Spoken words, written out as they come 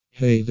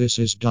Hey, this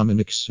is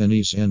Dominic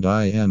Senes and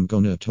I am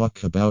gonna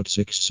talk about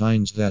 6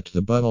 signs that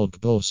the bulk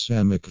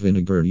balsamic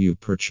vinegar you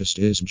purchased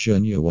is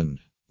genuine.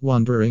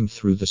 Wandering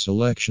through the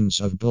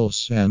selections of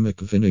balsamic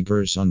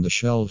vinegars on the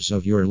shelves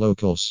of your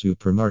local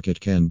supermarket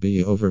can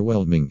be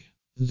overwhelming.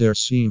 There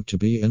seem to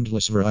be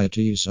endless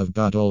varieties of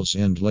bottles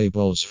and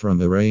labels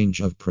from a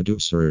range of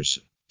producers.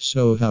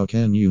 So how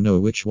can you know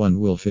which one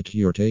will fit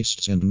your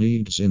tastes and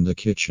needs in the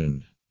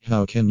kitchen?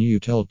 How can you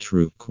tell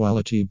true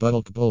quality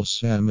bulk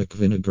balsamic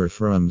vinegar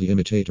from the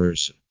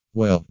imitators?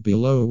 Well,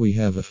 below we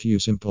have a few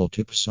simple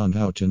tips on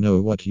how to know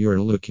what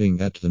you're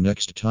looking at the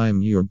next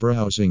time you're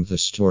browsing the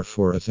store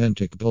for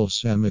authentic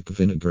balsamic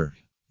vinegar.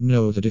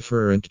 Know the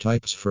different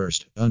types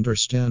first.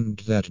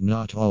 Understand that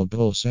not all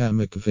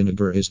balsamic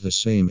vinegar is the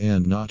same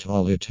and not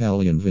all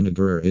Italian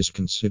vinegar is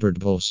considered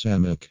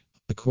balsamic.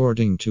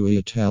 According to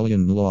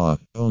Italian law,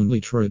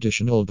 only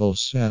traditional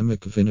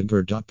balsamic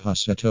vinegar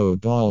Passetto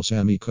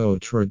balsamico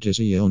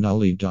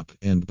tradizionale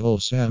and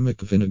balsamic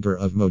vinegar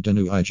of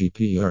Modena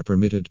IGP are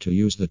permitted to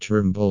use the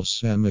term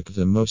balsamic.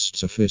 The most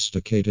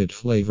sophisticated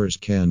flavors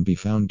can be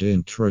found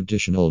in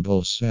traditional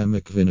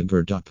balsamic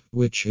vinegar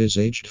which is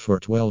aged for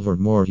 12 or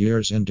more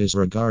years and is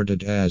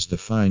regarded as the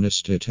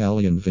finest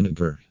Italian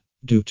vinegar.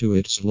 Due to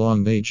its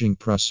long aging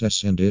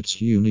process and its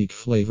unique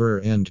flavor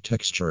and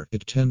texture,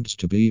 it tends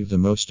to be the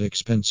most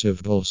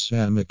expensive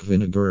balsamic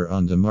vinegar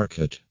on the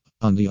market.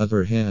 On the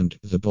other hand,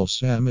 the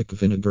balsamic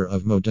vinegar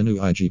of Modena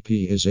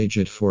IGP is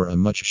aged for a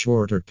much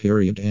shorter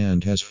period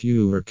and has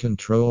fewer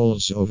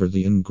controls over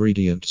the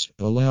ingredients,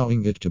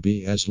 allowing it to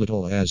be as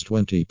little as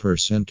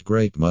 20%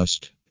 grape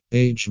must.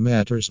 Age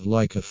matters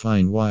like a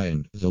fine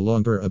wine. The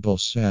longer a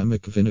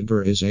balsamic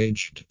vinegar is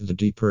aged, the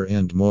deeper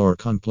and more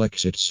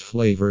complex its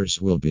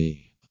flavors will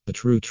be. A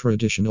true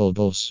traditional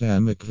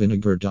balsamic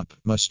vinegar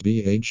must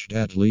be aged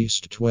at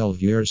least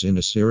 12 years in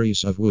a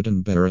series of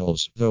wooden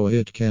barrels, though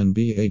it can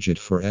be aged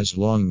for as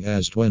long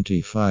as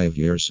 25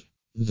 years.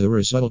 The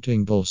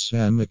resulting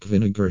balsamic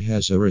vinegar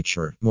has a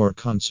richer, more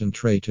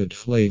concentrated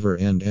flavor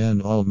and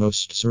an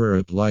almost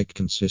syrup-like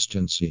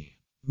consistency.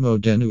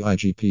 Modena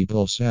IGP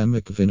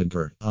balsamic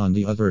vinegar, on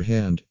the other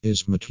hand,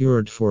 is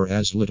matured for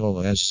as little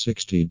as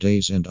 60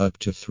 days and up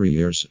to 3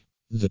 years.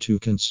 The two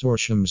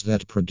consortiums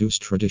that produce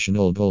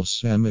traditional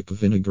balsamic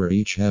vinegar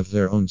each have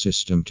their own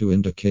system to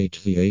indicate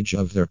the age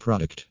of their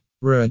product.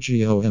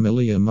 Reggio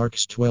Emilia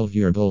marks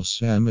 12-year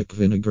balsamic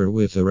vinegar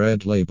with a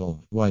red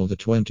label, while the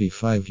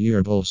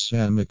 25-year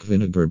balsamic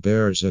vinegar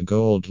bears a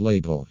gold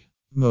label.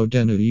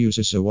 Modena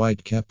uses a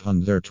white cap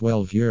on their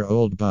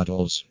 12-year-old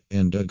bottles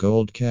and a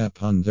gold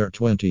cap on their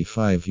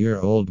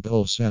 25-year-old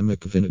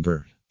balsamic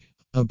vinegar.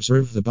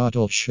 Observe the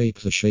bottle shape.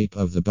 The shape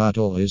of the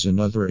bottle is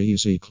another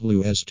easy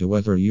clue as to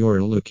whether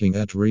you're looking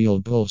at real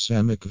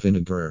balsamic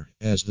vinegar,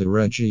 as the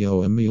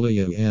Reggio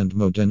Emilia and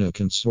Modena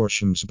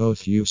consortiums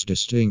both use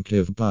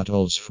distinctive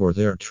bottles for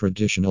their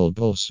traditional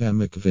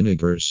balsamic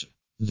vinegars.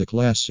 The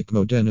classic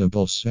Modena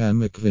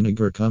balsamic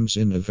vinegar comes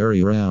in a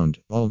very round,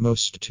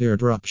 almost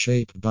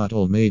teardrop-shaped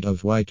bottle made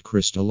of white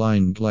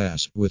crystalline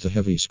glass with a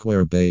heavy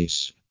square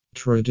base.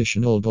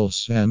 Traditional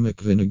balsamic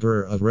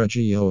vinegar of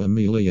Reggio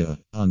Emilia,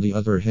 on the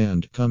other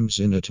hand, comes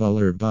in a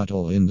taller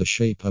bottle in the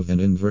shape of an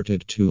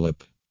inverted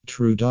tulip.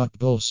 True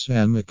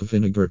balsamic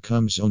vinegar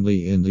comes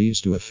only in these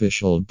two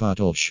official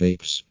bottle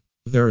shapes.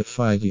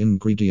 Verify the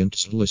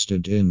ingredients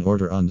listed in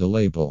order on the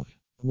label.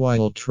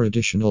 While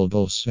traditional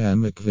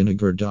balsamic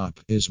vinegar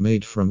is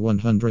made from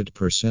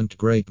 100%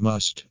 grape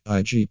must,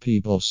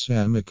 IGP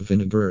balsamic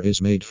vinegar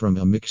is made from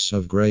a mix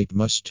of grape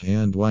must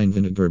and wine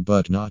vinegar,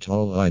 but not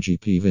all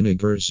IGP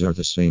vinegars are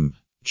the same.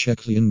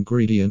 Check the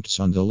ingredients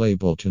on the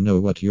label to know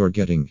what you're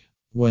getting.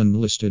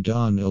 When listed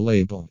on a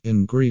label,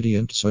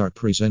 ingredients are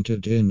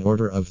presented in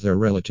order of their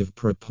relative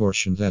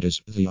proportion. That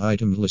is, the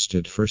item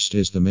listed first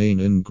is the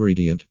main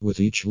ingredient, with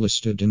each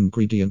listed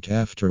ingredient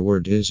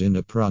afterward is in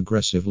a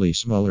progressively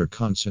smaller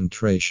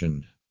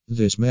concentration.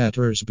 This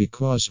matters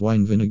because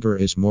wine vinegar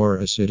is more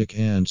acidic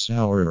and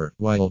sourer,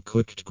 while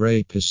cooked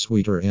grape is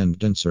sweeter and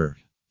denser.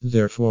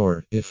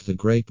 Therefore, if the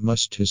grape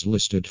must is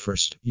listed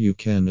first, you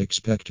can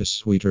expect a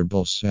sweeter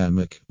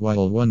balsamic,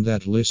 while one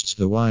that lists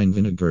the wine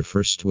vinegar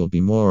first will be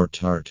more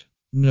tart.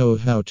 Know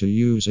how to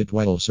use it.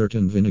 While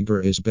certain vinegar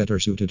is better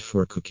suited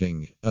for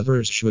cooking,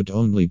 others should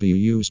only be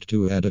used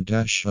to add a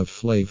dash of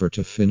flavor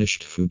to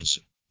finished foods.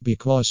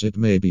 Because it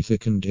may be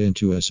thickened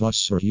into a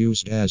sauce or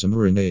used as a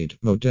marinade,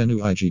 Modena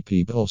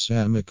IGP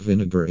balsamic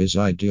vinegar is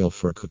ideal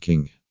for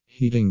cooking.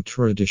 Heating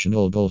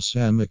traditional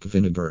balsamic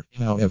vinegar,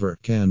 however,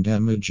 can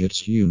damage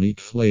its unique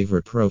flavor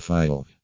profile.